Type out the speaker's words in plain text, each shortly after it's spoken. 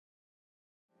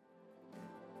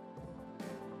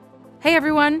Hey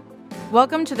everyone,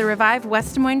 welcome to the Revive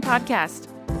West Des Moines podcast.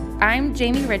 I'm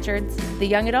Jamie Richards, the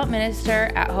young adult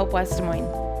minister at Hope West Des Moines.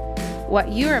 What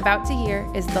you are about to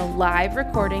hear is the live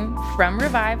recording from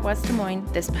Revive West Des Moines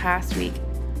this past week.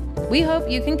 We hope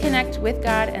you can connect with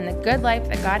God and the good life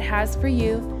that God has for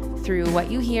you through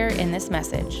what you hear in this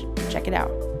message. Check it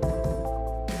out.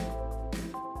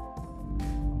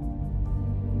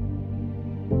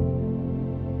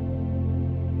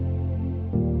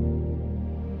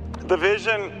 The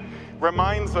vision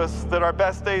reminds us that our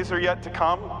best days are yet to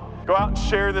come. Go out and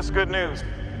share this good news.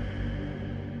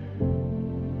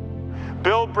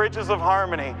 Build bridges of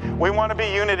harmony. We want to be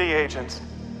unity agents.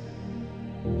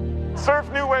 Surf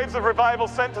new waves of revival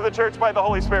sent to the church by the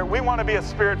Holy Spirit. We want to be a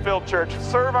Spirit-filled church.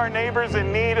 Serve our neighbors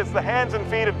in need as the hands and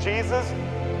feet of Jesus.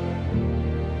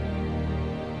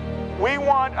 We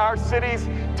want our cities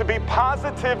to be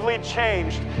positively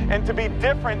changed and to be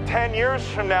different 10 years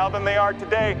from now than they are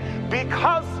today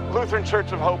because Lutheran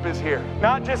Church of Hope is here.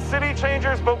 Not just city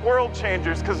changers, but world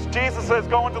changers, because Jesus says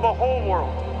go into the whole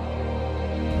world.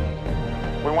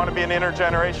 We want to be an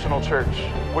intergenerational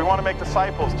church. We want to make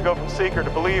disciples to go from seeker to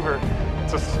believer,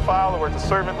 to follower, to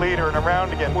servant leader, and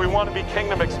around again. We want to be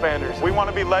kingdom expanders. We want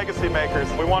to be legacy makers.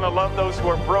 We want to love those who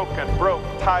are broke,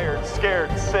 tired,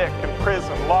 scared, sick, in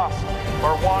prison, lost,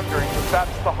 or wandering.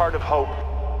 That's the heart of hope.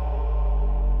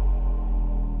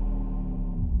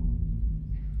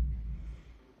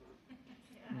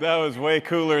 That was way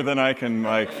cooler than I can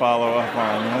follow up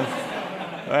on.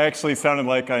 I actually sounded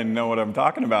like I know what I'm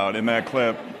talking about in that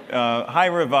clip. Hi,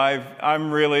 Revive.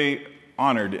 I'm really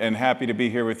honored and happy to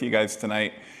be here with you guys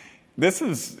tonight. This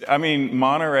is,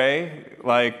 Monterey,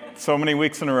 so many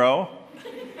weeks in a row.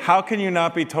 How can you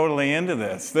not be totally into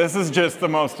this? This is just the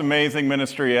most amazing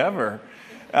ministry ever.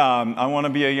 I want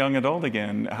to be a young adult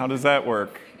again. How does that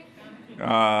work?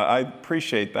 I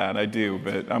appreciate that, I do,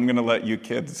 but I'm going to let you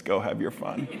kids go have your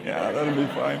fun. Yeah, that'll be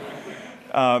fine.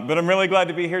 But I'm really glad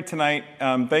to be here tonight.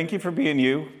 Thank you for being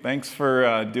you. Thanks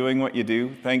for doing what you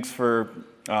do. Thanks for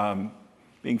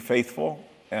being faithful.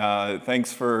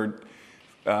 Thanks for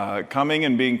coming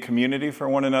and being community for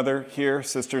one another here,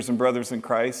 sisters and brothers in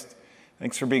Christ.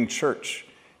 Thanks for being church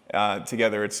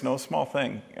together. It's no small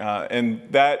thing. And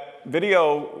that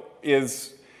video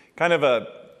is kind of a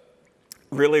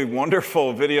really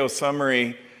wonderful video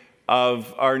summary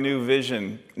of our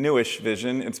newish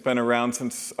vision. It's been around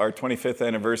since our 25th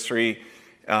anniversary,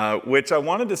 which I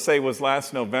wanted to say was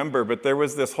last November, but there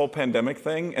was this whole pandemic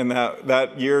thing, and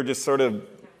that year just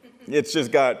it's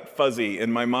just got fuzzy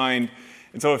in my mind.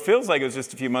 And so it feels like it was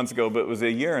just a few months ago, but it was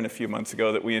a year and a few months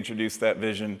ago that we introduced that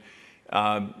vision.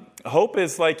 Hope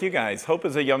is like you guys. Hope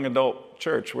is a young adult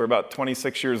church. We're about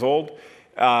 26 years old,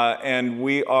 and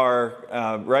we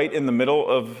are right in the middle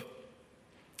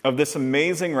of this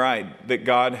amazing ride that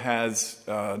God has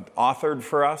authored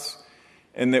for us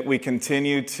and that we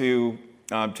continue to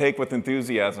take with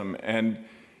enthusiasm. And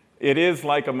it is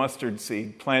like a mustard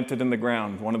seed planted in the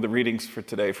ground, one of the readings for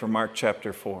today from Mark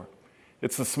chapter 4.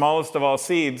 It's the smallest of all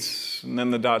seeds, and then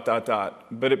the ...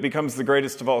 But it becomes the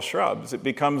greatest of all shrubs. It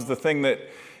becomes the thing that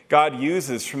God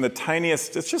uses from the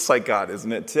tiniest, it's just like God,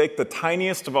 isn't it? To take the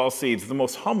tiniest of all seeds, the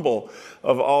most humble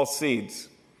of all seeds.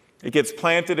 It gets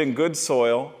planted in good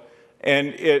soil, and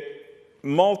it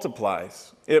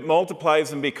multiplies. It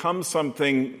multiplies and becomes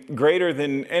something greater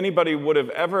than anybody would have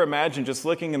ever imagined just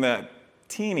looking in that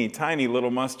teeny, tiny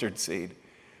little mustard seed.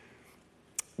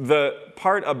 The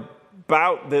part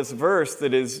about this verse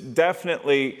that is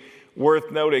definitely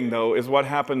worth noting, though, is what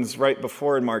happens right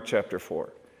before in Mark chapter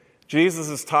 4. Jesus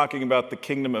is talking about the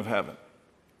kingdom of heaven.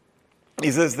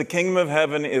 He says the kingdom of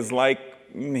heaven is like,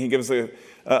 he gives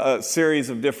a series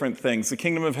of different things. The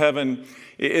kingdom of heaven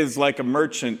is like a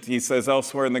merchant, he says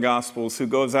elsewhere in the Gospels, who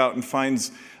goes out and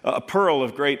finds a pearl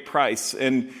of great price.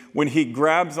 And when he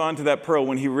grabs onto that pearl,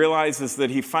 when he realizes that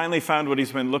he finally found what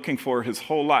he's been looking for his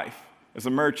whole life as a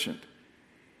merchant,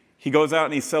 he goes out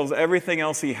and he sells everything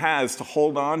else he has to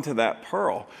hold on to that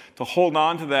pearl, to hold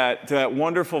on to that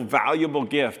wonderful, valuable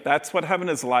gift. That's what heaven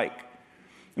is like.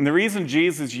 And the reason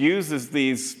Jesus uses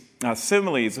these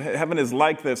similes, heaven is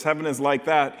like this, heaven is like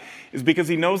that, is because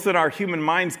he knows that our human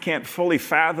minds can't fully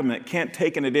fathom it, can't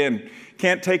take it in,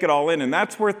 can't take it all in. And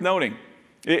that's worth noting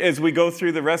as we go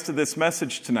through the rest of this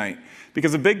message tonight.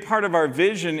 Because a big part of our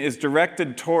vision is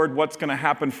directed toward what's going to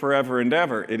happen forever and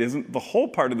ever. It isn't the whole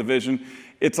part of the vision.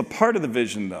 It's a part of the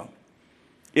vision, though.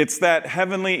 It's that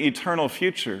heavenly, eternal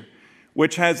future,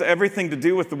 which has everything to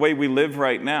do with the way we live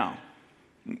right now.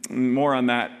 More on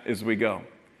that as we go.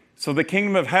 So the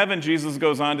kingdom of heaven, Jesus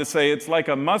goes on to say, it's like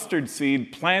a mustard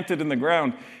seed planted in the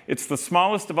ground. It's the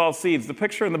smallest of all seeds. The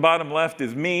picture in the bottom left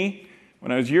is me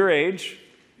when I was your age,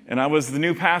 and I was the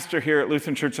new pastor here at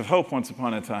Lutheran Church of Hope once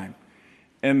upon a time.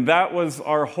 And that was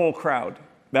our whole crowd.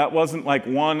 That wasn't like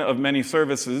one of many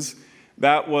services.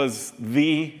 That was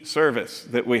the service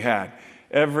that we had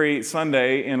every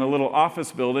Sunday in a little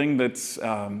office building that's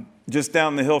just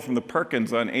down the hill from the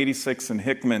Perkins on 86 and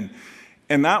Hickman.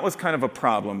 And that was kind of a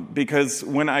problem because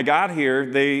when I got here,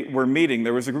 they were meeting.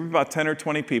 There was a group of about 10 or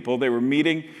 20 people. They were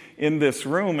meeting in this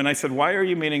room. And I said, why are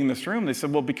you meeting in this room? They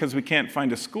said, well, because we can't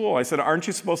find a school. I said, aren't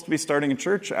you supposed to be starting a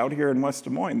church out here in West Des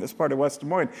Moines, this part of West Des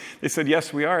Moines? They said,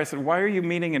 yes, we are. I said, why are you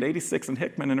meeting at 86 and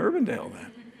Hickman and Urbandale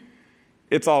then?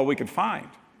 It's all we could find.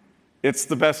 It's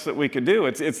the best that we could do.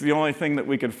 It's the only thing that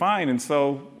we could find. And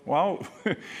so, well,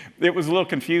 it was a little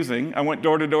confusing. I went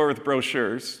door to door with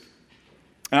brochures.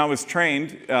 And I was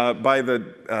trained by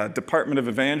the Department of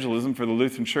Evangelism for the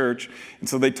Lutheran Church. And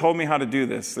so they told me how to do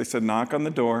this. They said, knock on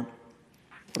the door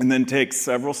and then take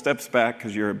several steps back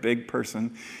because you're a big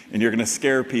person and you're going to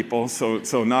scare people.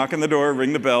 So knock on the door,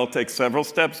 ring the bell, take several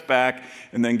steps back,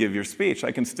 and then give your speech.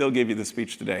 I can still give you the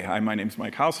speech today. Hi, my name's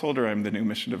Mike Householder. I'm the new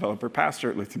mission developer pastor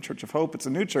at Lutheran Church of Hope. It's a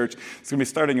new church. It's going to be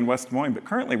starting in West Des Moines, but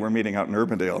currently we're meeting out in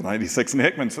Urbandale, 96 and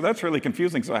Hickman. So that's really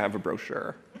confusing, so I have a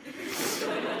brochure.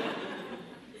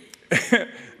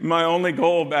 My only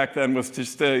goal back then was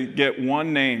just to get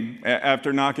one name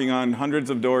after knocking on hundreds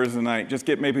of doors a night, just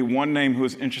get maybe one name who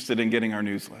was interested in getting our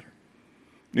newsletter.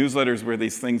 Newsletters were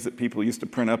these things that people used to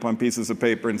print up on pieces of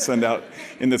paper and send out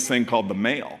in this thing called the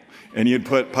mail. And you'd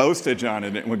put postage on it,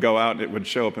 and it would go out, and it would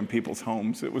show up in people's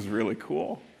homes. It was really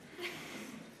cool.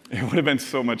 It would have been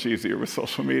so much easier with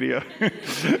social media.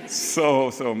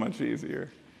 so much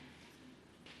easier.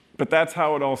 But that's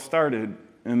how it all started.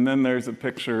 And then there's a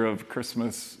picture of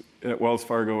Christmas at Wells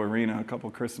Fargo Arena a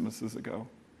couple Christmases ago.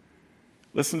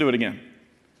 Listen to it again,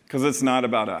 because it's not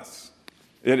about us.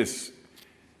 It is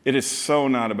so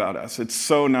not about us. It's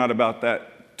so not about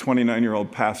that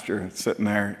 29-year-old pastor sitting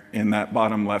there in that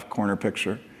bottom left corner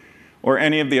picture, or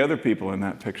any of the other people in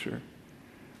that picture.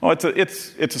 Oh,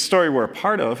 it's a story we're a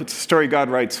part of. It's a story God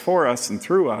writes for us and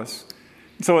through us.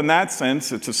 So in that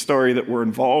sense, it's a story that we're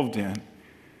involved in.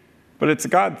 But it's a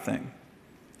God thing.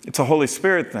 It's a Holy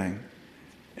Spirit thing.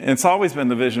 And it's always been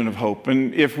the vision of hope.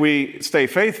 And if we stay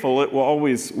faithful, it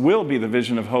will be the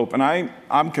vision of hope. And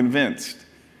I'm convinced.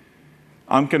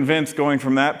 I'm convinced going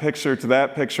from that picture to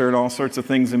that picture and all sorts of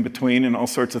things in between and all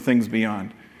sorts of things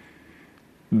beyond,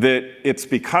 that it's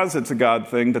because it's a God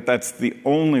thing that that's the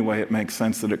only way it makes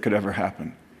sense that it could ever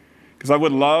happen. Because I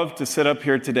would love to sit up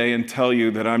here today and tell you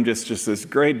that I'm just this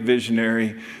great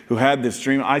visionary who had this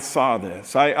dream. I saw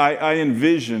this. I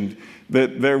envisioned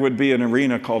that there would be an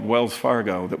arena called Wells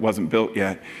Fargo that wasn't built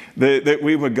yet, that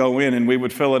we would go in and we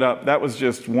would fill it up. That was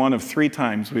just one of 3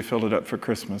 times we filled it up for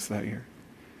Christmas that year.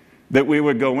 That we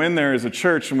would go in there as a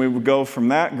church and we would go from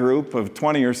that group of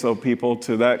 20 or so people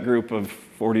to that group of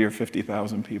 40 or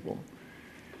 50,000 people.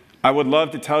 I would love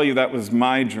to tell you that was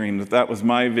my dream, that was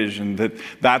my vision,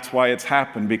 that's why it's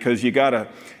happened, because you gotta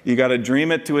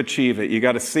dream it to achieve it. You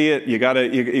gotta see it, you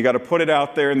gotta put it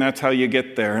out there, and that's how you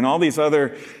get there. And all these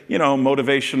other,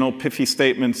 motivational, pithy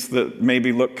statements that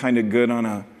maybe look kind of good on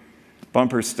a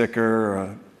bumper sticker or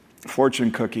a fortune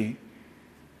cookie.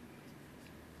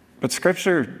 But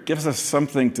Scripture gives us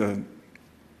something to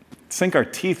sink our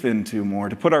teeth into more,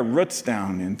 to put our roots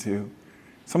down into,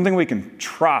 something we can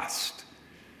trust.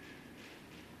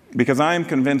 Because I am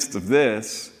convinced of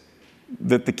this,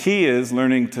 that the key is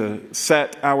learning to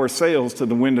set our sails to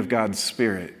the wind of God's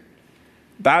Spirit.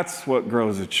 That's what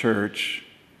grows a church.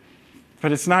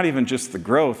 But it's not even just the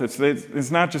growth.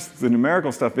 It's not just the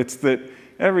numerical stuff. It's that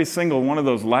every single one of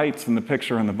those lights in the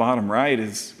picture on the bottom right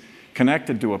is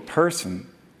connected to a person.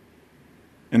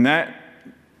 And that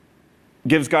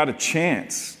gives God a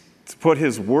chance to put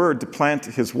His word, to plant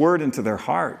His word into their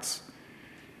hearts.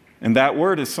 And that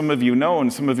word, as some of you know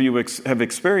and some of you have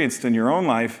experienced in your own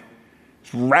life,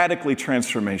 is radically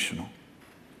transformational.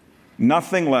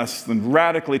 Nothing less than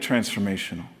radically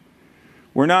transformational.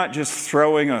 We're not just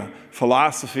throwing a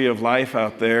philosophy of life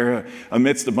out there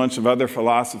amidst a bunch of other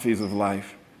philosophies of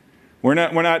life. We're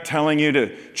not telling you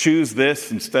to choose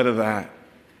this instead of that.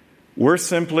 We're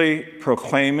simply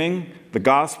proclaiming the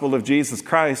gospel of Jesus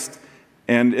Christ.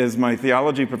 And as my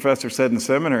theology professor said in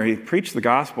seminary, preach the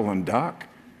gospel and duck.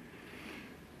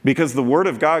 Because the word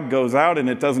of God goes out and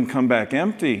it doesn't come back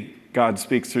empty. God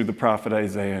speaks through the prophet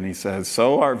Isaiah and he says,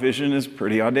 so our vision is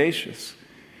pretty audacious.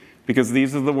 Because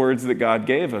these are the words that God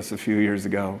gave us a few years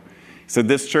ago. He said,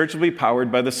 this church will be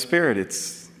powered by the Spirit.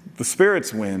 It's the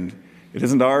Spirit's wind. It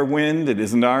isn't our wind, it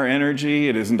isn't our energy,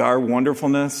 it isn't our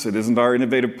wonderfulness, it isn't our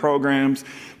innovative programs,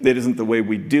 it isn't the way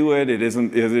we do it, it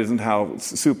isn't how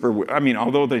super,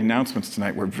 although the announcements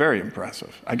tonight were very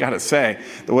impressive. I gotta say,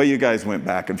 the way you guys went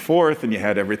back and forth and you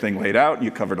had everything laid out and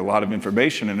you covered a lot of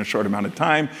information in a short amount of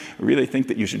time, I really think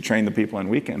that you should train the people on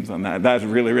weekends on that. That's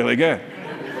really, really good.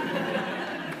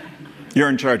 You're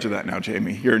in charge of that now,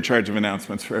 Jamie. You're in charge of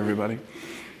announcements for everybody.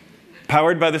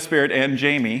 Powered by the Spirit and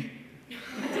Jamie,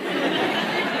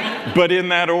 but in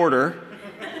that order,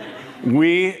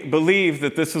 we believe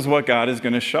that this is what God is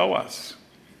going to show us,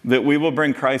 that we will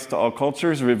bring Christ to all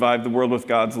cultures, revive the world with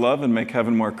God's love, and make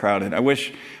heaven more crowded. I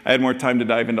wish I had more time to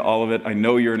dive into all of it. I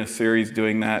know you're in a series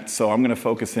doing that, so I'm going to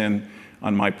focus in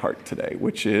on my part today,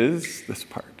 which is this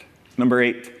part. Number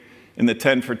 8 in the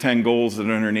 10 for 10 goals that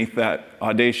are underneath that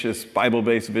audacious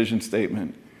Bible-based vision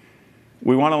statement.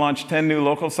 We want to launch 10 new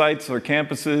local sites or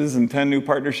campuses and 10 new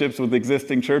partnerships with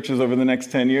existing churches over the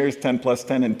next 10 years, 10 plus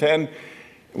 10 and 10.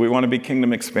 We want to be kingdom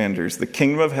expanders. The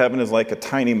kingdom of heaven is like a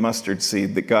tiny mustard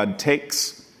seed that God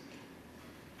takes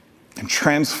and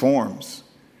transforms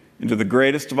into the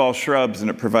greatest of all shrubs, and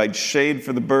it provides shade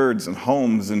for the birds and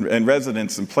homes and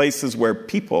residents and places where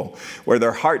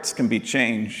their hearts can be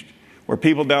changed. Where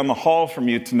people down the hall from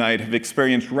you tonight have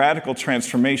experienced radical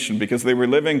transformation because they were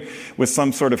living with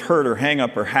some sort of hurt or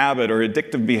hang-up or habit or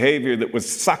addictive behavior that was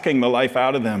sucking the life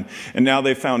out of them. And now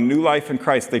they found new life in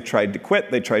Christ. They tried to quit.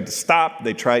 They tried to stop.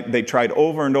 They tried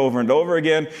over and over and over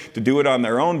again to do it on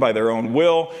their own, by their own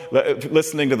will,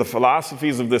 listening to the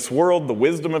philosophies of this world, the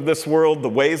wisdom of this world, the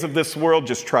ways of this world.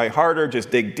 Just try harder. Just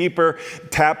dig deeper.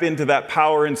 Tap into that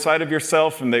power inside of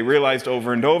yourself. And they realized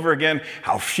over and over again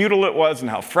how futile it was and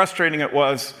how frustrating it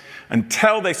was,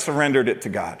 until they surrendered it to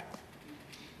God.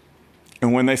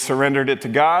 And when they surrendered it to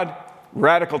God,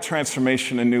 radical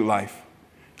transformation and new life.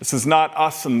 This is not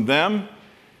us and them,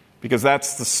 because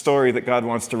that's the story that God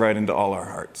wants to write into all our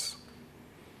hearts.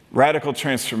 Radical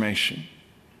transformation.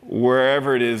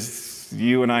 Wherever it is,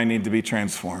 you and I need to be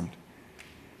transformed.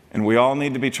 And we all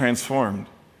need to be transformed.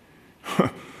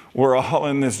 We're all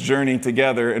in this journey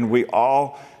together, and we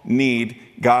all need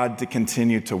God to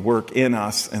continue to work in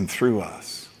us and through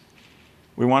us.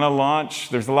 We want to launch.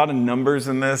 There's a lot of numbers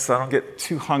in this. I don't get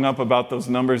too hung up about those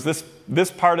numbers.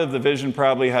 This part of the vision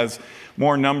probably has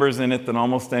more numbers in it than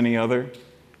almost any other.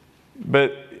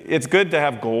 But it's good to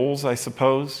have goals, I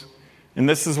suppose. And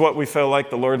this is what we feel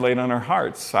like the Lord laid on our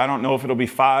hearts. I don't know if it'll be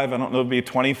 5. I don't know if it'll be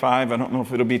 25. I don't know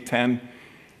if it'll be 10.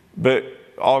 But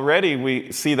already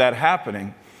we see that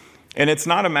happening. And it's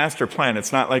not a master plan.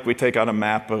 It's not like we take out a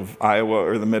map of Iowa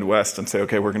or the Midwest and say,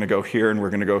 okay, we're going to go here, and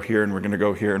we're going to go here, and we're going to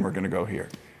go here, and we're going to go here.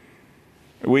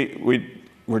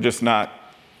 We're just not,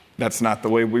 that's not the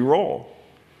way we roll.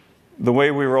 The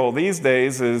way we roll these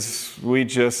days is we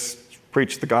just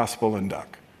preach the gospel and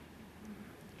duck.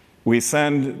 We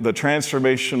send the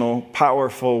transformational,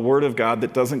 powerful word of God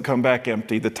that doesn't come back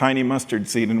empty, the tiny mustard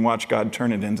seed, and watch God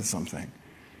turn it into something.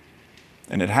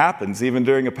 And it happens even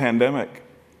during a pandemic.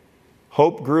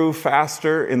 Hope grew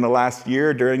faster in the last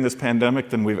year during this pandemic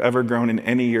than we've ever grown in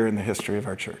any year in the history of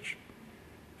our church.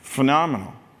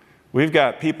 Phenomenal. We've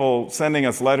got people sending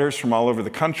us letters from all over the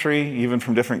country, even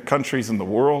from different countries in the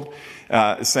world,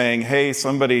 saying, hey,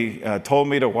 somebody told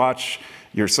me to watch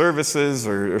your services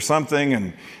or something,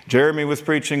 and Jeremy was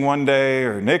preaching one day,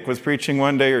 or Nick was preaching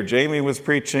one day, or Jamie was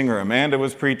preaching, or Amanda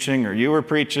was preaching, or you were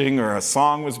preaching, or a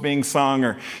song was being sung,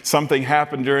 or something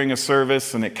happened during a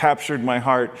service and it captured my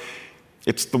heart.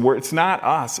 It's the word. It's not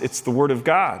us. It's the word of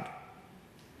God.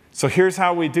 So here's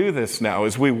how we do this now,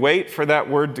 is we wait for that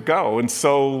word to go. And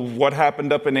so what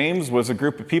happened up in Ames was a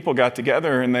group of people got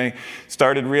together and they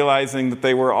started realizing that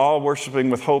they were all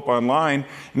worshiping with Hope online.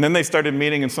 And then they started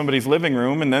meeting in somebody's living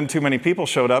room, and then too many people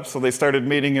showed up. So they started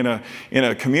meeting in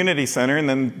a community center, and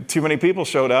then too many people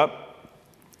showed up.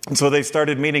 And so they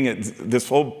started meeting at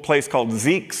this old place called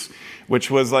Zeke's, which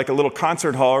was like a little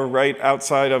concert hall right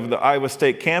outside of the Iowa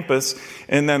State campus.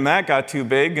 And then that got too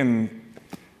big, and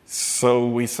so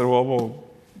we said, well,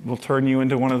 we'll turn you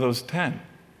into one of those 10.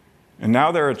 And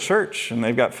now they're a church, and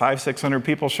they've got 500-600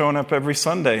 people showing up every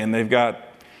Sunday, and they've got,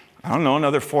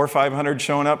 another 400 or 500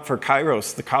 showing up for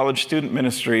Kairos, the college student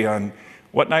ministry, on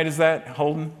what night is that,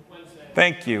 Holden? Wednesday.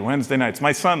 Thank you, Wednesday nights.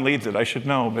 My son leads it, I should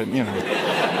know, but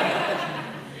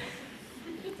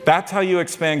That's how you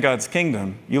expand God's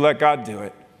kingdom. You let God do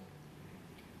it.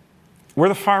 We're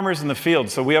the farmers in the field,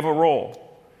 so we have a role.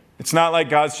 It's not like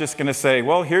God's just going to say,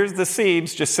 well, here's the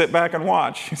seeds, just sit back and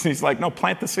watch. He's like, no,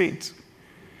 plant the seeds.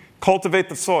 Cultivate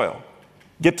the soil.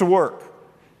 Get to work.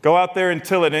 Go out there and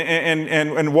till it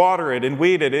and water it and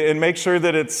weed it and make sure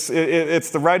that it's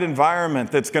the right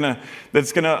environment that's gonna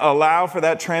allow for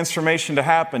that transformation to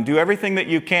happen. Do everything that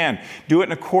you can. Do it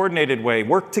in a coordinated way.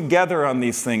 Work together on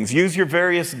these things. Use your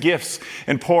various gifts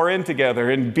and pour in together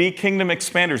and be kingdom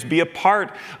expanders. Be a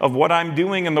part of what I'm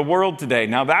doing in the world today.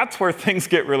 Now that's where things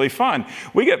get really fun.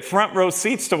 We get front row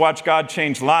seats to watch God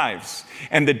change lives.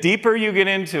 And the deeper you get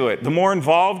into it, the more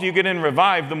involved you get in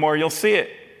Revive, the more you'll see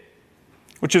it.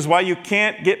 Which is why you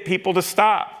can't get people to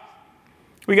stop.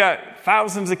 We got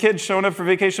thousands of kids showing up for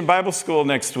Vacation Bible School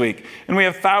next week. And we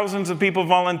have thousands of people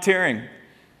volunteering.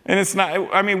 And it's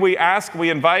not, I mean, we ask, we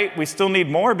invite, we still need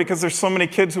more because there's so many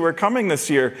kids who are coming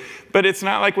this year. But it's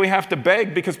not like we have to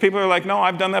beg because people are like, no,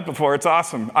 I've done that before. It's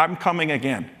awesome. I'm coming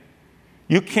again.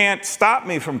 You can't stop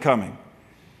me from coming.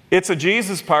 It's a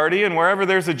Jesus party, and wherever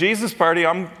there's a Jesus party,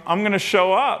 I'm going to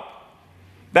show up.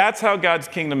 That's how God's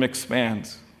kingdom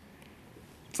expands.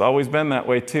 It's always been that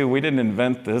way too. We didn't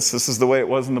invent this. This is the way it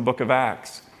was in the book of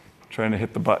Acts. Trying to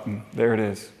hit the button. There it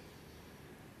is.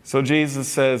 So Jesus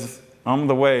says, I'm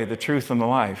the way, the truth, and the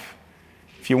life.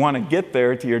 If you want to get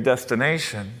there to your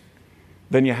destination,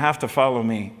 then you have to follow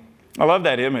me. I love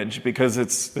that image because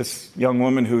it's this young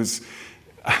woman who's,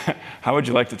 how would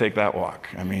you like to take that walk?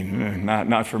 I mean,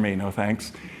 not for me, no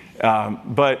thanks.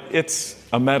 But it's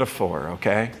a metaphor,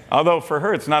 okay? Although for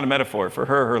her, it's not a metaphor. For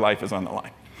her, her life is on the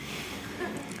line.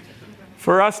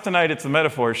 For us tonight, it's a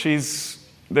metaphor. She's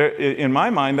there, in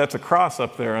my mind, that's a cross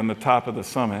up there on the top of the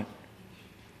summit.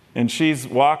 And she's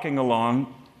walking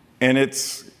along, and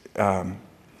it's, it's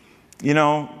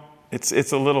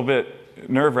a little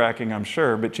bit nerve-wracking, I'm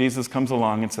sure, but Jesus comes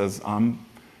along and says, I'm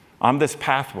this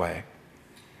pathway.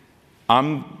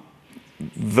 I'm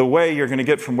the way you're going to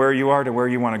get from where you are to where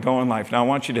you want to go in life. Now, I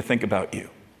want you to think about you.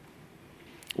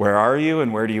 Where are you,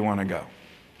 and where do you want to go?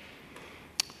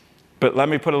 But let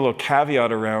me put a little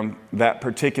caveat around that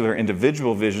particular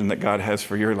individual vision that God has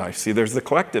for your life. See, there's the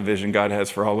collective vision God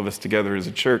has for all of us together as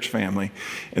a church family.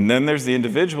 And then there's the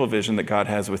individual vision that God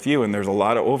has with you. And there's a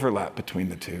lot of overlap between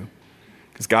the two.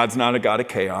 Because God's not a God of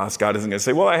chaos. God isn't going to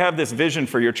say, well, I have this vision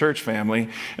for your church family.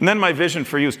 And then my vision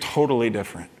for you is totally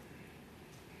different.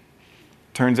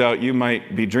 Turns out you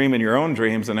might be dreaming your own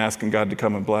dreams and asking God to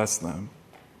come and bless them.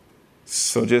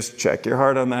 So just check your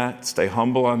heart on that. Stay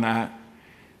humble on that.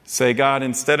 Say, God,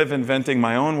 instead of inventing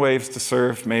my own ways to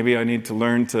serve, maybe I need to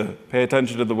learn to pay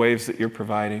attention to the ways that you're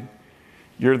providing.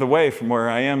 You're the way from where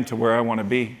I am to where I want to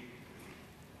be.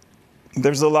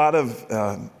 There's a lot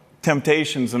of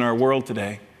temptations in our world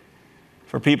today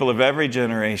for people of every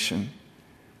generation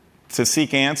to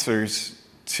seek answers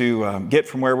to get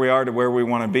from where we are to where we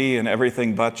want to be in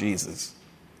everything but Jesus.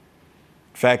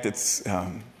 In fact,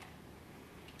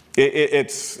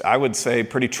 it's I would say,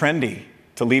 pretty trendy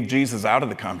to leave Jesus out of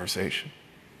the conversation.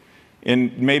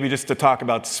 And maybe just to talk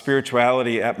about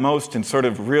spirituality at most in sort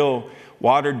of real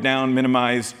watered down,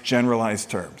 minimized, generalized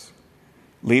terms.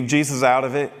 Leave Jesus out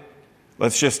of it.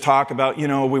 Let's just talk about,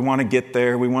 we want to get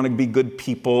there. We want to be good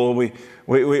people. We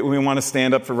want to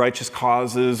stand up for righteous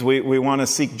causes. We want to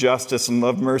seek justice and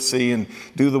love mercy and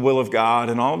do the will of God.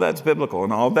 And all that's biblical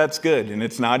and all that's good. And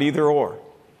it's not either or.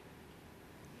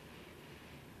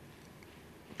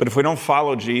 But if we don't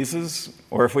follow Jesus,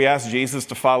 or if we ask Jesus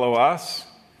to follow us,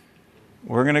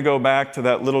 we're going to go back to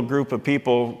that little group of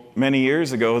people many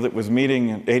years ago that was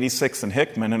meeting at 86 and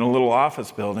Hickman in a little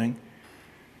office building.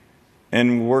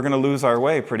 And we're going to lose our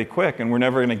way pretty quick, and we're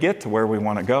never going to get to where we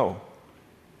want to go.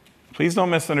 Please don't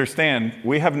misunderstand.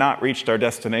 We have not reached our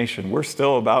destination. We're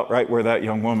still about right where that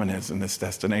young woman is in this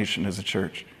destination as a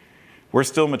church. We're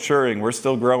still maturing. We're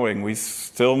still growing. We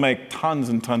still make tons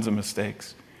and tons of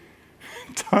mistakes.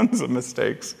 Tons of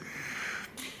mistakes.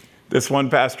 This one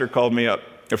pastor called me up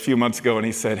a few months ago and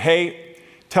he said, hey,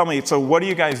 tell me, so what are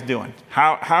you guys doing?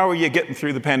 How are you getting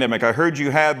through the pandemic? I heard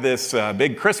you had this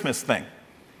big Christmas thing,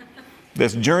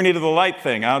 this Journey to the Light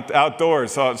thing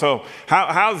outdoors. So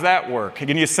how's that work?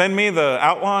 Can you send me the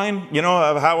outline,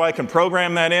 of how I can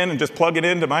program that in and just plug it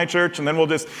into my church and then we'll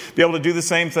just be able to do the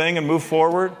same thing and move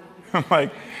forward? I'm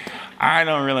like, I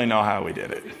don't really know how we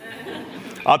did it.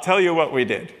 I'll tell you what we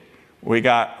did. We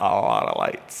got a lot of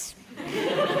lights.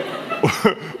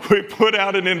 We put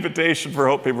out an invitation for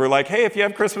Hope people. We're like, hey, if you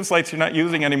have Christmas lights you're not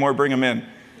using anymore, bring them in.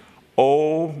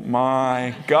 Oh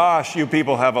my gosh, you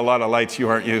people have a lot of lights you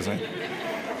aren't using.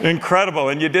 Incredible.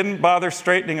 And you didn't bother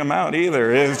straightening them out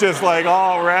either. It was just like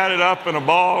all ratted up in a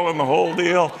ball and the whole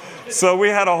deal. So we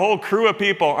had a whole crew of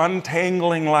people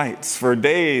untangling lights for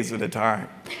days at a time.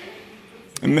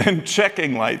 And then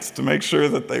checking lights to make sure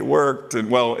that they worked. And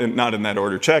not in that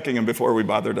order, checking them before we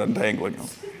bothered untangling them.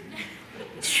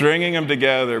 stringing them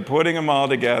together, putting them all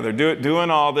together, doing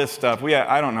all this stuff.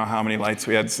 I don't know how many lights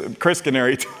we had. Chris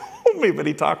Canary told me, but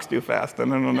he talks too fast,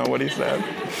 and I don't know what he said.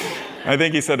 I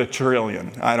think he said 1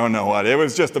 trillion. I don't know what. It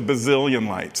was just a bazillion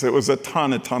lights. It was a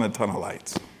ton of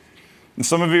lights. And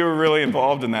some of you were really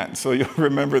involved in that, so you'll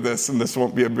remember this, and this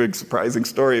won't be a big surprising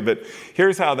story, but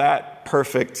here's how that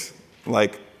perfect,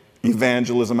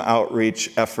 evangelism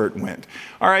outreach effort went.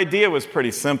 Our idea was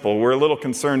pretty simple. We're a little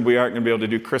concerned we aren't going to be able to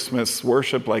do Christmas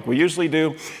worship like we usually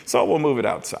do, so we'll move it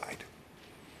outside.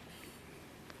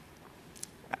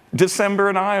 December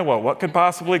in Iowa, what could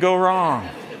possibly go wrong?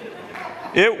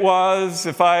 It was,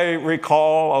 if I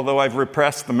recall, although I've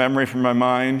repressed the memory from my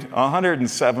mind,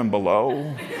 107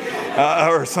 below.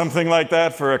 Or something like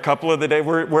that for a couple of the days.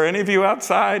 Were any of you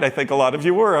outside? I think a lot of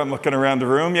you were. I'm looking around the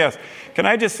room. Yes. Can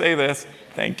I just say this?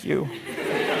 Thank you.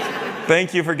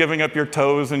 Thank you for giving up your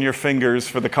toes and your fingers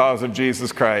for the cause of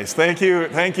Jesus Christ. Thank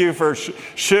you for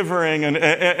shivering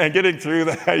and getting through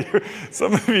that.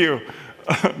 Some of you,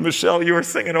 Michelle, you were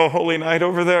singing "Oh Holy Night"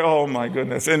 over there. Oh my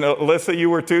goodness. And Alyssa, you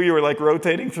were too. You were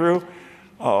rotating through.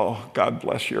 Oh, God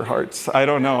bless your hearts. I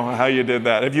don't know how you did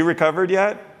that. Have you recovered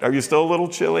yet? Are you still a little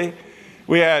chilly?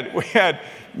 We had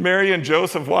Mary and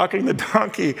Joseph walking the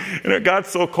donkey, and it got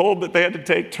so cold that they had to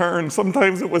take turns.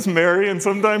 Sometimes it was Mary, and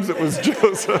sometimes it was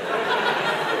Joseph.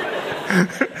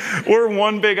 We're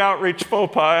one big outreach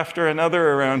faux pas after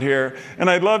another around here. And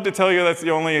I'd love to tell you that's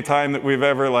the only time that we've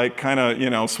ever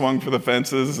swung for the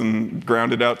fences and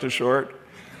grounded out to short.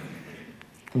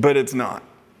 But it's not.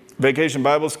 Vacation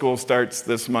Bible School starts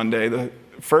this Monday. The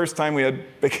first time we had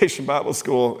Vacation Bible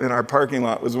School in our parking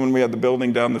lot was when we had the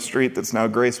building down the street that's now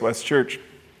Grace West Church.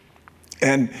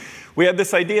 And we had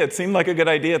this idea. It seemed like a good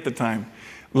idea at the time.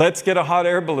 Let's get a hot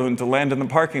air balloon to land in the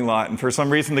parking lot, and for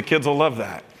some reason the kids will love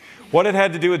that. What it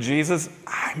had to do with Jesus,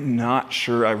 I'm not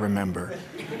sure I remember.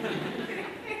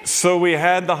 So we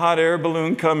had the hot air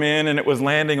balloon come in, and it was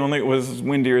landing, only it was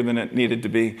windier than it needed to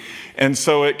be. And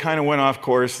so it kind of went off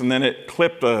course, and then it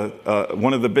clipped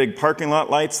one of the big parking lot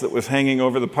lights that was hanging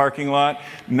over the parking lot,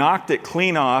 knocked it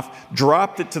clean off,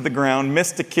 dropped it to the ground,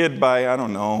 missed a kid by,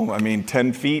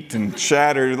 10 feet, and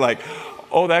shattered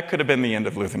that could have been the end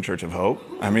of Lutheran Church of Hope.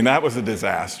 That was a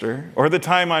disaster. Or the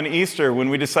time on Easter when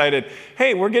we decided,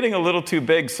 hey, we're getting a little too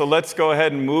big, so let's go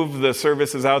ahead and move the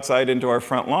services outside into our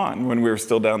front lawn when we were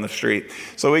still down the street.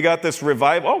 So we got this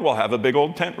revival. Oh, we'll have a big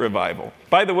old tent revival.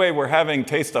 By the way, we're having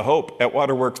Taste of Hope at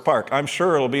Waterworks Park. I'm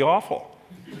sure it'll be awful.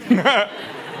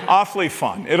 Awfully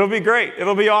fun. It'll be great.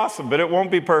 It'll be awesome, but it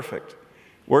won't be perfect.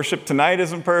 Worship tonight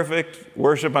isn't perfect.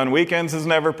 Worship on weekends is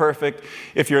never perfect.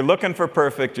 If you're looking for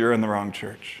perfect, you're in the wrong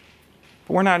church.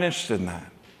 But we're not interested in that.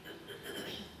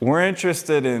 We're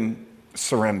interested in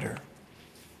surrender.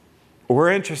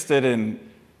 We're interested in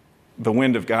the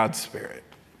wind of God's Spirit.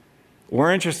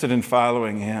 We're interested in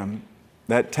following Him.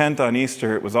 That tent on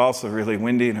Easter, it was also really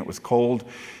windy, and it was cold,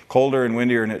 colder and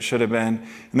windier than it should have been.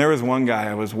 And there was one guy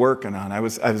I was working on. I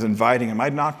was inviting him.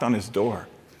 I'd knocked on his door.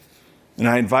 And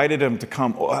I invited him to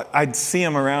come. I'd see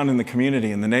him around in the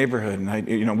community, in the neighborhood.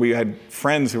 And we had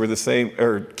friends who were the same,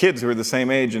 or kids who were the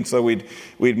same age. And so we'd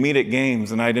meet at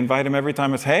games. And I'd invite him every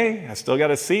time. I'd say, hey, I still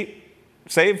got a seat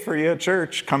saved for you at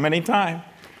church. Come anytime.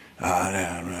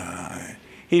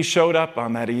 He showed up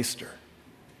on that Easter.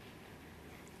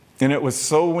 And it was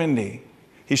so windy.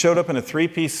 He showed up in a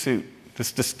 3-piece suit.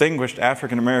 This distinguished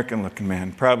African-American looking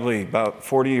man, probably about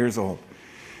 40 years old.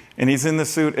 And he's in the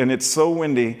suit, and it's so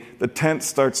windy, the tent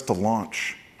starts to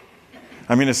launch.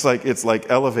 It's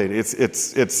like elevated.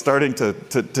 It's starting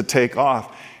to take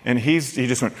off. And he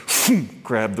just went,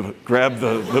 grab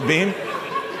the beam.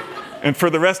 And for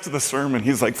the rest of the sermon,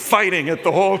 he's fighting it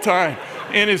the whole time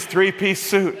in his 3-piece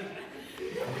suit.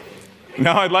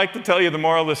 Now, I'd like to tell you the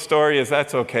moral of the story is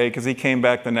that's okay, because he came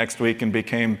back the next week and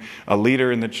became a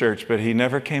leader in the church, but he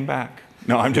never came back.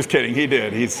 No, I'm just kidding. He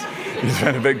did. He's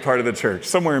been a big part of the church,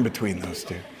 somewhere in between those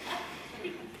two.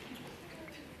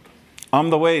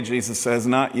 I'm the way, Jesus says,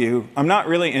 not you. I'm not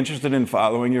really interested in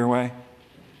following your way.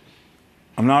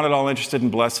 I'm not at all interested in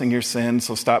blessing your sin,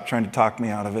 so stop trying to talk me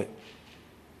out of it.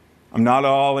 I'm not at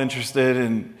all interested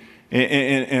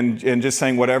in just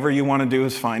saying whatever you want to do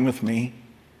is fine with me.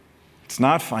 It's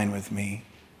not fine with me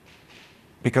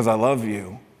because I love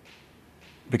you,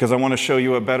 because I want to show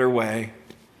you a better way,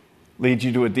 lead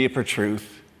you to a deeper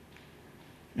truth,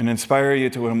 and inspire you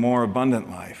to a more abundant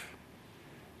life.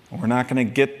 We're not going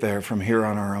to get there from here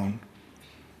on our own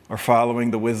or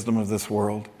following the wisdom of this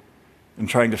world and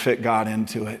trying to fit God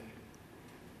into it.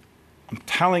 I'm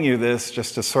telling you this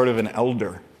just as sort of an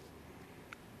elder.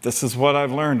 This is what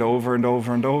I've learned over and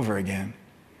over and over again.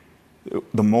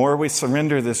 The more we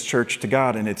surrender this church to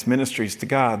God and its ministries to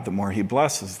God, the more He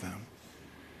blesses them.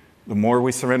 The more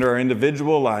we surrender our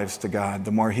individual lives to God,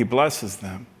 the more He blesses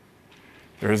them.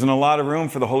 There isn't a lot of room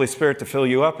for the Holy Spirit to fill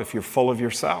you up if you're full of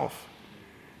yourself.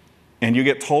 And you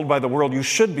get told by the world you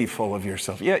should be full of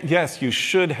yourself. Yes, you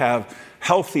should have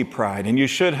healthy pride, and you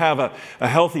should have a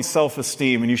healthy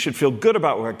self-esteem, and you should feel good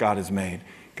about what God has made.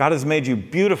 God has made you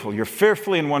beautiful. You're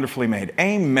fearfully and wonderfully made.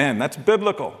 Amen. That's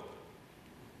biblical.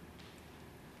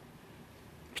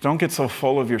 But don't get so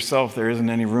full of yourself there isn't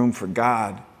any room for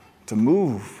God to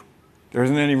move. There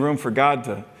isn't any room for God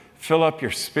to fill up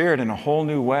your spirit in a whole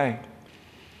new way.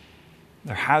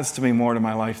 There has to be more to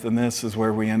my life than this is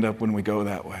where we end up when we go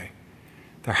that way.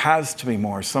 There has to be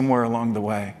more somewhere along the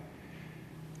way.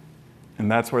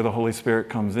 And that's where the Holy Spirit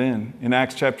comes in. In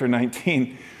Acts chapter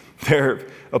 19, there are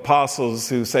apostles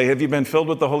who say, have you been filled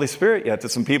with the Holy Spirit yet? To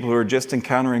some people who are just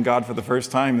encountering God for the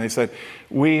first time, they said,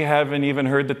 we haven't even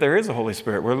heard that there is a Holy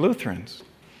Spirit. We're Lutherans.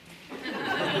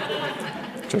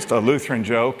 Just a Lutheran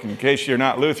joke. In case you're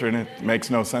not Lutheran, it makes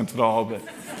no sense at all. But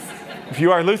if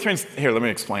you are Lutherans, here, let me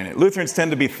explain it. Lutherans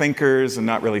tend to be thinkers and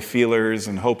not really feelers,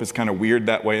 and hope is kind of weird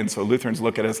that way. And so Lutherans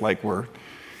look at us like we're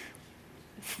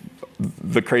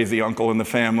the crazy uncle in the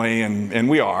family, and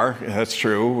we are. That's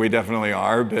true. We definitely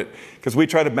are. But because we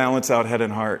try to balance out head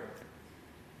and heart.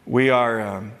 We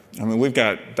are, we've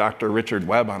got Dr. Richard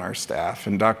Webb on our staff,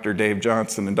 and Dr. Dave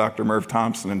Johnson, and Dr. Merv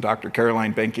Thompson, and Dr.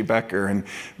 Caroline Benke-Becker, and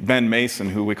Ben Mason,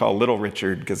 who we call Little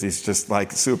Richard because he's just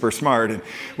like super smart. And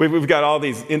we've got all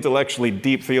these intellectually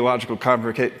deep theological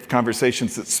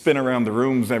conversations that spin around the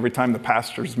rooms every time the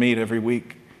pastors meet every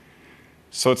week.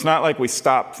 So it's not like we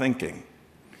stop thinking.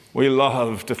 We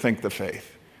love to think the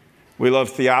faith. We love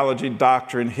theology,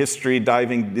 doctrine, history,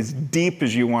 diving as deep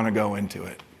as you want to go into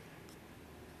it.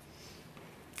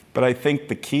 But I think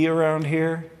the key around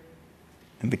here,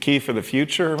 and the key for the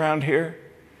future around here,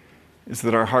 is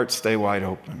that our hearts stay wide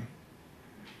open,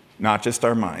 not just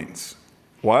our minds.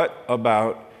 What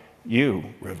about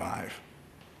you, Revive?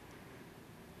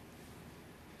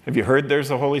 Have you heard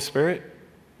there's a Holy Spirit?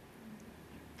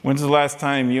 When's the last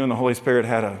time you and the Holy Spirit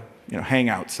had a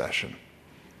hangout session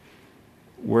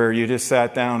where you just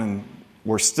sat down and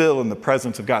were still in the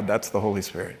presence of God? That's the Holy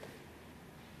Spirit.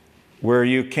 Where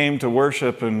you came to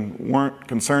worship and weren't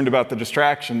concerned about the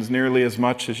distractions nearly as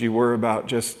much as you were about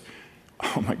just,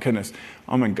 oh my goodness,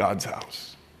 I'm in God's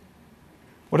house.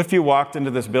 What if you walked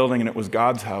into this building and it was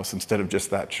God's house instead of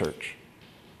just that church?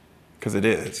 Because it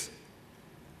is.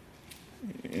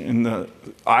 In the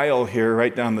aisle here,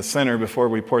 right down the center, before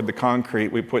we poured the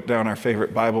concrete, we put down our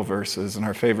favorite Bible verses and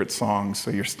our favorite songs, so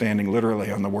you're standing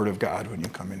literally on the Word of God when you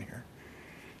come in here.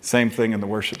 Same thing in the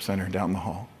worship center down the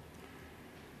hall.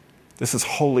 This is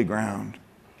holy ground.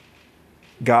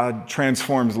 God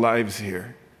transforms lives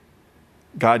here.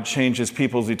 God changes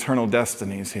people's eternal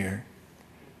destinies here.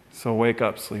 So wake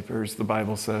up, sleepers, the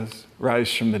Bible says.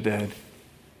 Rise from the dead.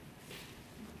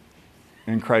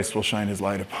 And Christ will shine His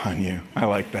light upon you. I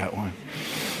like that one.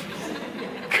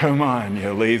 Come on,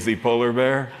 you lazy polar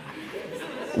bear.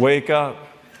 Wake up.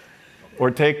 Or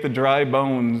take the dry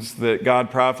bones that God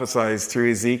prophesies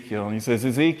through Ezekiel. And He says,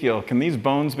 Ezekiel, can these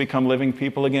bones become living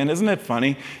people again? Isn't it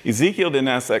funny? Ezekiel didn't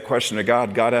ask that question of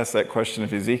God. God asked that question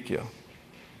of Ezekiel.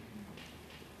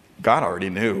 God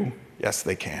already knew. Yes,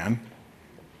 they can.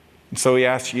 And so He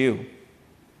asked you,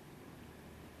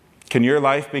 can your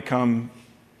life become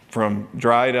from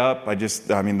dried up,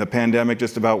 the pandemic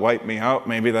just about wiped me out.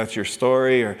 Maybe that's your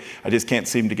story. Or I just can't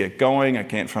seem to get going. I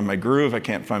can't find my groove. I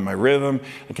can't find my rhythm.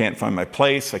 I can't find my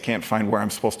place. I can't find where I'm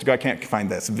supposed to go. I can't find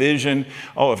this vision.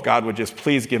 Oh, if God would just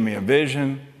please give me a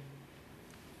vision.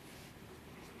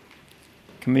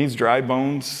 Can these dry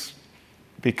bones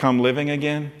become living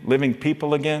again? Living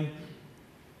people again?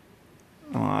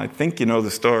 Well, I think you know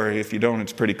the story. If you don't,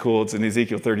 it's pretty cool. It's in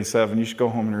Ezekiel 37. You should go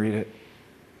home and read it.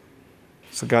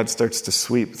 So God starts to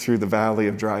sweep through the valley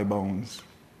of dry bones.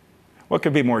 What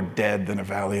could be more dead than a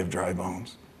valley of dry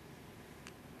bones?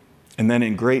 And then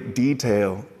in great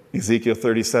detail, Ezekiel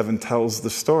 37 tells the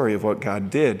story of what God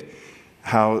did,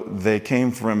 how they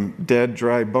came from dead,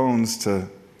 dry bones to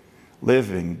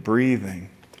living, breathing,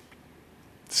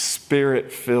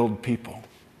 Spirit-filled people.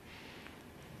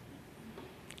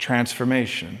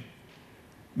 Transformation,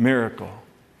 miracle,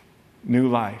 new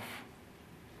life.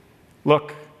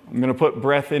 Look, I'm going to put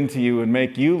breath into you and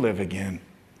make you live again,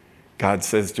 God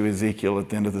says to Ezekiel at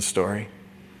the end of the story.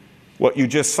 What you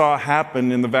just saw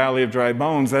happen in the valley of dry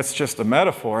bones, that's just a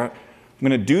metaphor. I'm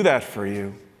going to do that for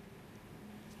you.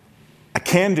 I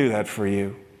can do that for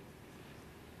you.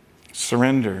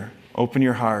 Surrender, open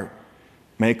your heart,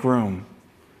 make room,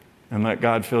 and let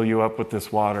God fill you up with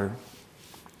this water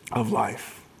of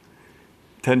life.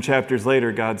 10 chapters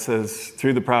later, God says,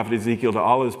 through the prophet Ezekiel, to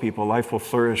all his people, life will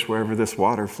flourish wherever this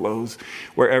water flows,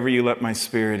 wherever you let my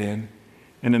Spirit in.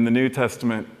 And in the New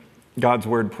Testament, God's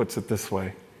word puts it this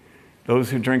way: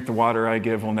 those who drink the water I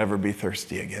give will never be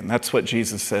thirsty again. That's what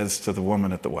Jesus says to the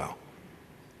woman at the well,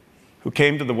 who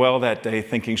came to the well that day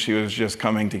thinking she was just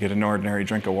coming to get an ordinary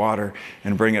drink of water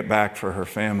and bring it back for her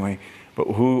family. But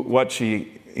what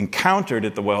she encountered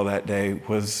at the well that day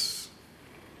was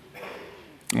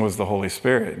the Holy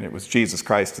Spirit. And it was Jesus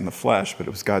Christ in the flesh, but it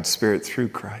was God's Spirit through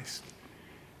Christ.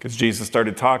 Because Jesus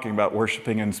started talking about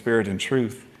worshiping in spirit and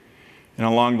truth. And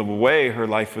along the way, her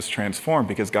life was transformed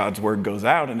because God's word goes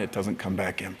out and it doesn't come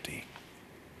back empty.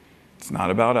 It's not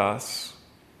about us,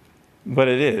 but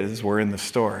it is. We're in the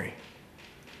story.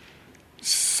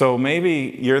 So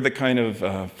maybe you're the kind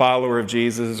of follower of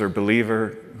Jesus or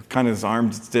believer, kind of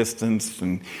arm's distance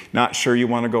and not sure you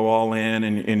want to go all in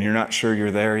and you're not sure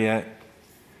you're there yet.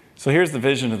 So here's the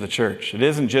vision of the church. It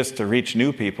isn't just to reach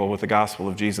new people with the gospel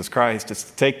of Jesus Christ. It's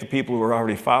to take the people who are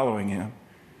already following him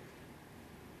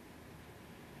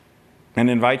and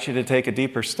invite you to take a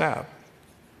deeper step,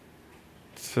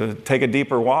 to take a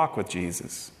deeper walk with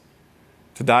Jesus,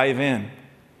 to dive in.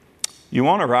 You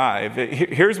won't arrive.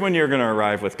 Here's when you're going to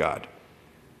arrive with God: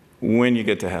 when you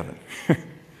get to heaven.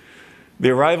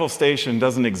 The arrival station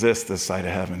doesn't exist this side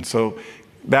of heaven. So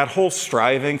that whole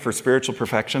striving for spiritual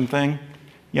perfection thing,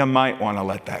 you might want to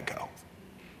let that go.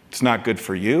 It's not good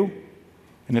for you,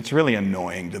 and it's really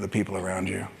annoying to the people around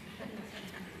you.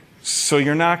 So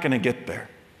you're not going to get there.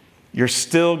 You're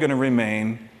still going to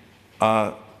remain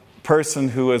a person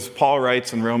who, as Paul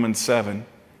writes in Romans 7,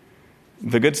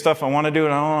 the good stuff I want to do,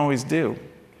 and I don't always do.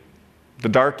 The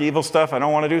dark, evil stuff I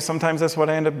don't want to do, sometimes that's what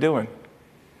I end up doing.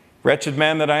 Wretched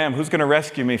man that I am, who's going to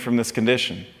rescue me from this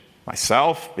condition?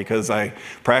 Myself, because I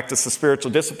practice the spiritual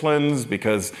disciplines,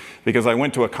 because I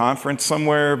went to a conference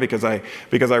somewhere, because I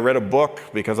read a book,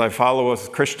 because I follow a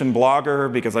Christian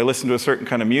blogger, because I listen to a certain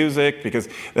kind of music, because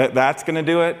that's going to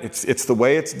do it. It's the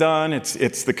way it's done.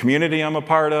 It's the community I'm a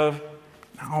part of.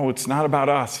 No, it's not about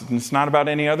us. And it's not about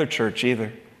any other church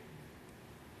either.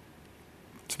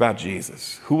 It's about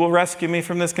Jesus. Who will rescue me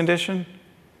from this condition?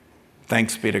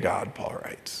 Thanks be to God, Paul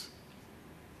writes.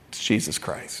 It's Jesus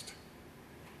Christ.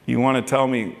 You want to tell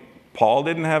me Paul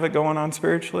didn't have it going on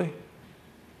spiritually?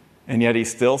 And yet he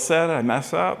still said, I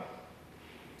mess up.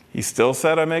 He still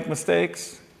said, I make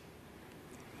mistakes.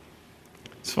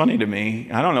 It's funny to me.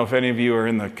 I don't know if any of you are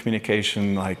in the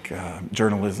communication, like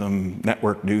journalism,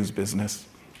 network news business.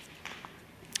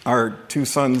 Our two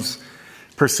sons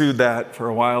pursued that for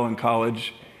a while in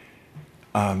college.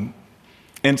 And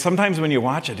sometimes when you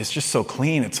watch it, it's just so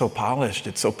clean, it's so polished,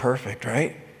 it's so perfect,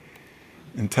 right?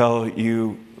 Until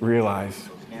you realize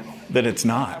that it's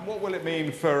not. And what will it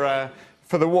mean for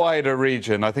the wider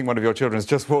region? I think one of your children has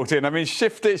just walked in. I mean,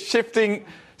 shifting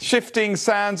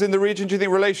sands in the region. Do you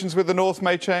think relations with the North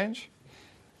may change?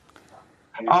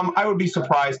 I would be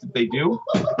surprised if they do.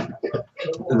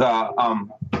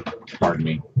 Pardon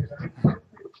me.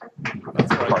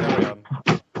 That's right.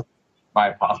 My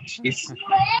apologies.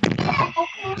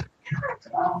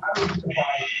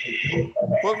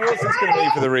 What's this going to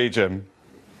mean for the region?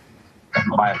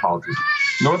 My apologies.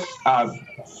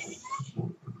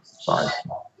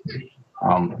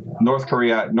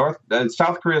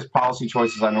 South Korea's policy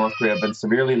choices on North Korea have been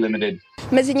severely limited.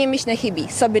 Mezi nimiž nechybí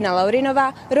Sabina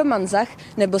Laurinová, Roman Zach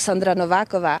nebo Sandra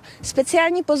Nováková.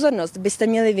 Speciální pozornost byste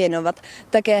měli věnovat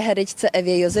také herečce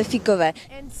Evě Josefíkové.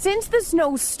 And since the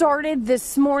snow started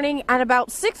this morning at about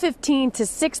 6:15 to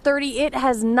 6:30, it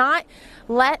has not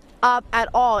let up at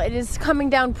all. It is coming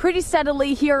down pretty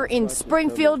steadily here in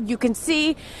Springfield. You can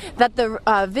see that the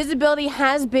visibility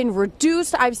has been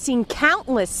reduced. I've seen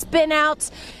countless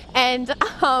spin-outs and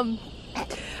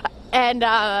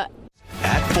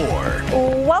at 4.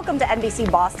 Welcome to NBC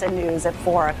Boston News at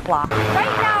 4 o'clock.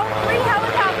 Right now, 3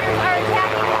 helicopters are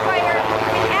attacking the fire.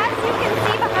 And as you can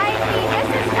see behind me, this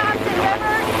is Thompson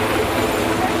River.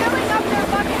 They're filling up their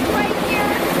buckets right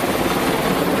here.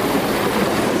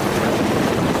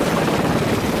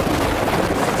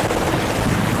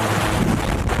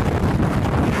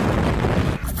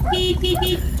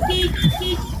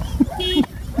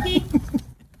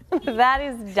 That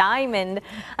is Diamond.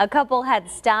 A couple had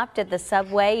stopped at the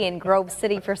Subway in Grove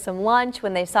City for some lunch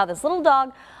when they saw this little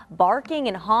dog barking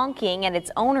and honking at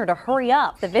its owner to hurry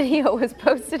up. The video was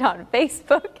posted on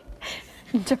Facebook.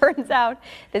 Turns out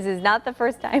this is not the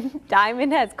first time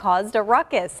Diamond has caused a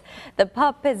ruckus. The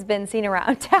pup has been seen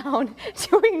around town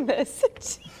doing this.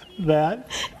 That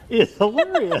is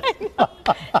hilarious.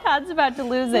 Todd's about to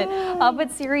lose it.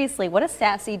 But seriously, what a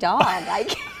sassy dog.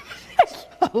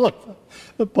 Look,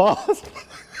 the boss.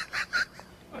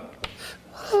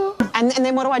 And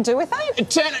then what do I do with it?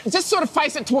 Turn it, just sort of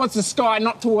face it towards the sky,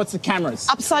 not towards the cameras.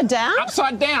 Upside down?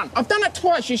 Upside down. I've done it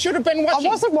twice. You should have been watching. I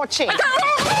wasn't watching. Now,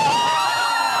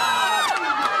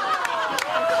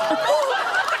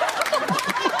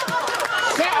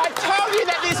 I told you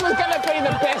that this was going to be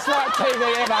the best live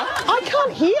TV ever. I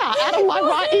can't hear out of my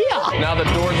right ear. Now the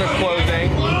doors are closing.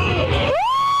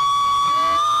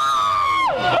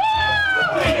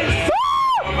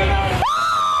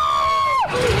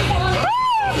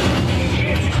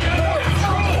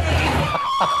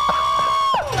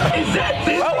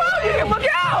 Oh, wow, you can look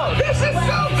out! This is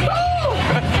so cool!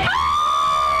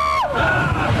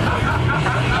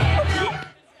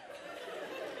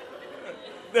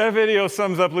 That video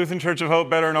sums up Lutheran Church of Hope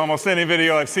better than almost any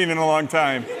video I've seen in a long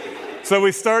time. So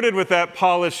we started with that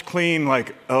polished, clean,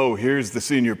 like, oh, here's the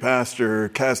senior pastor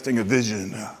casting a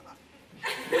vision.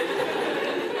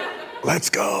 Let's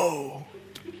go.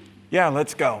 Yeah,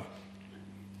 let's go.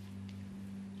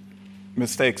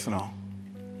 Mistakes and all.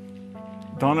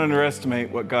 Don't underestimate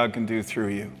what God can do through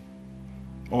you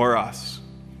or us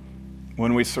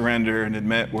when we surrender and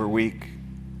admit we're weak.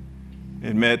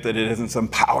 Admit that it isn't some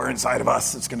power inside of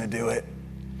us that's going to do it,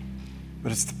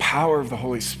 but it's the power of the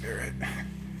Holy Spirit.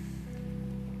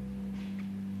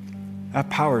 That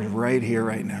power is right here,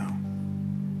 right now.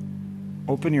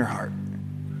 Open your heart.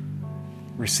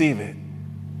 Receive it.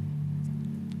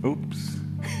 Oops.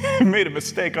 I made a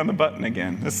mistake on the button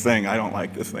again. I don't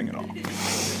like this thing at all.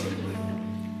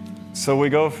 So we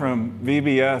go from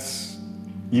VBS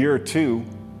year 2.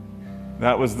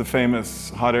 That was the famous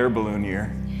hot air balloon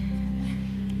year.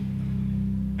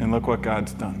 And look what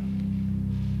God's done.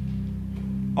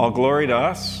 All glory to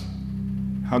us.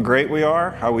 How great we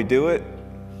are, how we do it.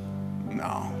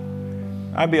 No,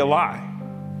 that'd be a lie.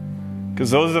 Because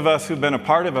those of us who've been a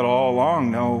part of it all along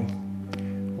know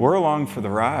we're along for the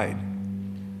ride.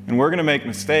 And we're going to make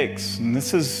mistakes. And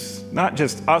this is not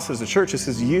just us as a church, this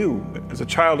is you as a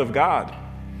child of God.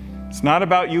 It's not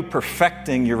about you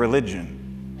perfecting your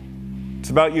religion. It's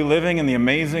about you living in the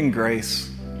amazing grace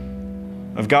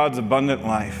of God's abundant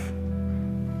life.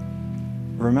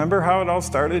 Remember how it all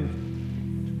started?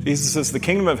 Jesus says the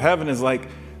kingdom of heaven is like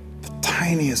the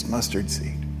tiniest mustard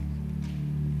seed.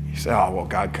 You say, oh, well,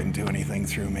 God couldn't do anything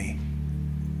through me.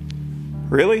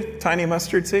 Really? Tiny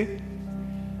mustard seed?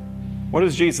 What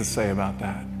does Jesus say about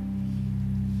that?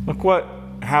 Look what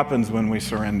happens when we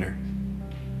surrender.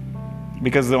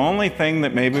 Because the only thing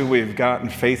that maybe we've gotten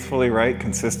faithfully right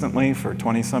consistently for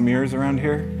 20-some years around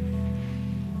here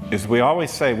is we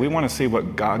always say we want to see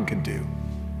what God could do.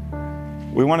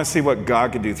 We want to see what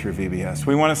God could do through VBS.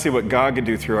 We want to see what God could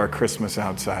do through our Christmas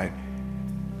outside.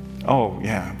 Oh,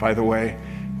 yeah, by the way,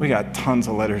 we got tons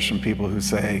of letters from people who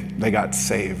say they got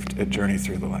saved at Journey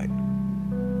Through the Light.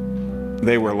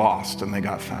 They were lost and they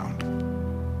got found.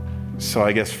 So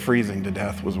I guess freezing to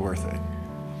death was worth it.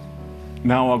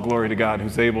 Now all glory to God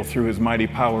who's able through his mighty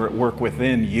power at work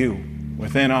within you,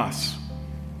 within us,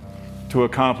 to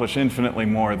accomplish infinitely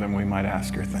more than we might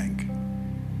ask or think.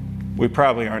 We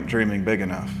probably aren't dreaming big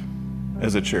enough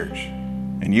as a church,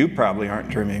 and you probably aren't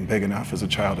dreaming big enough as a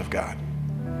child of God.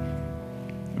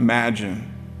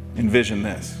 Envision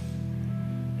this.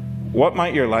 What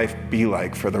might your life be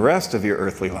like for the rest of your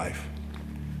earthly life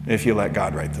if you let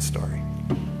God write the story?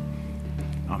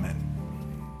 Amen.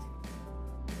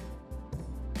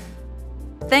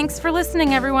 Thanks for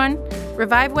listening, everyone.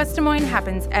 Revive West Des Moines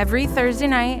happens every Thursday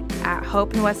night at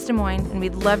Hope in West Des Moines, and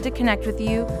we'd love to connect with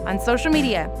you on social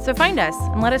media. So find us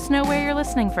and let us know where you're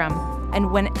listening from.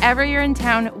 And whenever you're in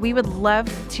town, we would love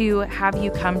to have you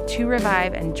come to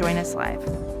Revive and join us live.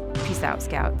 Peace out,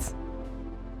 Scouts.